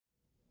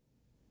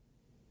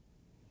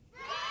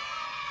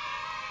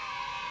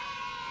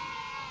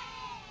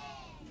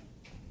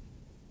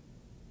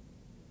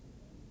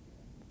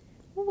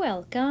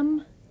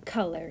Welcome,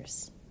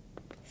 colors.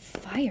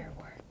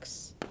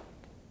 Fireworks.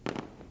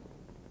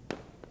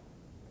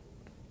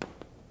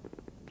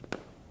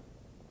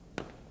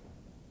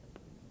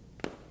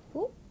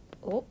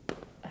 Oh,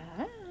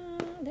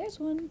 there's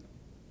one.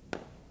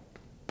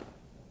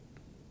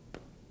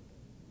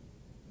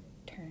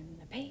 Turn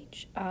the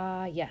page.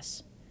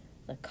 Yes,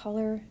 the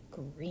color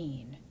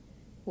green.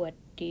 What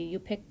do you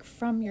pick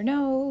from your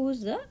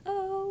nose?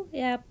 Uh-oh,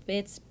 yep,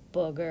 it's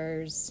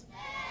boogers.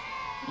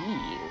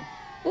 Ew.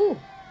 Ooh,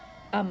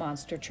 a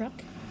monster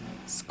truck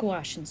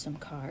squashing some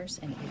cars,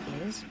 and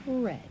it is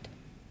red.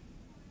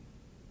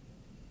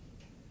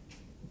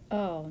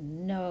 Oh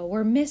no,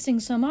 we're missing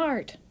some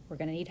art. We're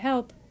gonna need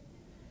help.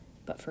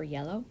 But for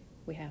yellow,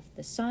 we have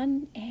the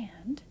sun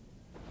and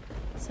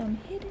some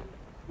hidden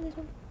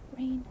little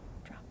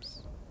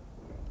raindrops.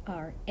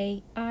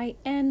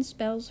 R-A-I-N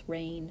spells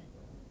rain.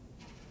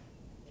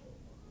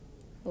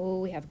 Oh,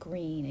 we have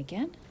green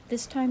again.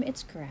 This time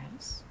it's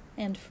grass.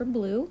 And for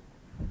blue,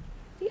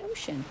 the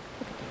ocean.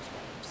 Look at those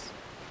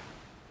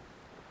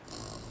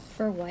waves.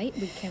 For white,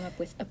 we came up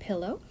with a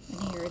pillow,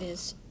 and here it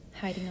is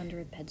hiding under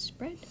a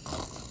bedspread.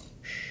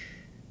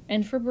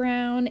 And for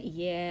brown,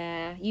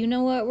 yeah, you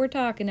know what we're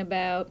talking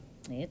about.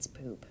 It's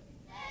poop.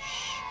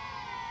 Shh.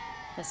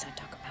 Let's not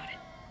talk about it.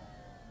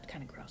 It's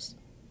kind of gross.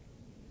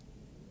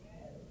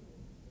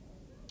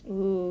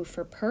 Ooh,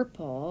 for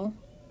purple,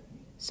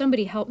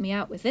 somebody helped me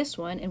out with this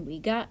one, and we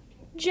got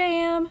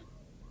jam.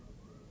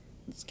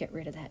 Let's get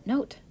rid of that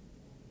note.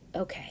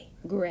 Okay,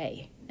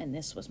 gray. And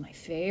this was my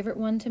favorite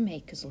one to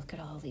make, because look at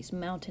all these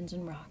mountains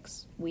and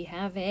rocks. We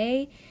have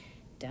a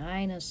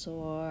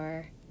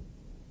dinosaur.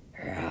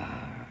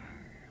 Rawr.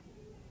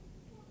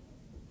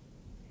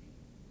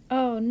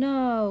 Oh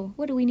no,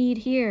 what do we need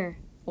here?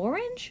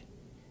 Orange?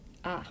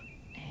 Ah,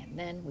 and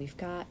then we've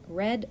got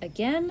red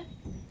again,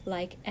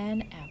 like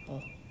an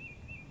apple.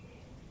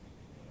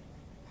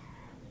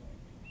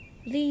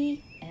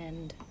 The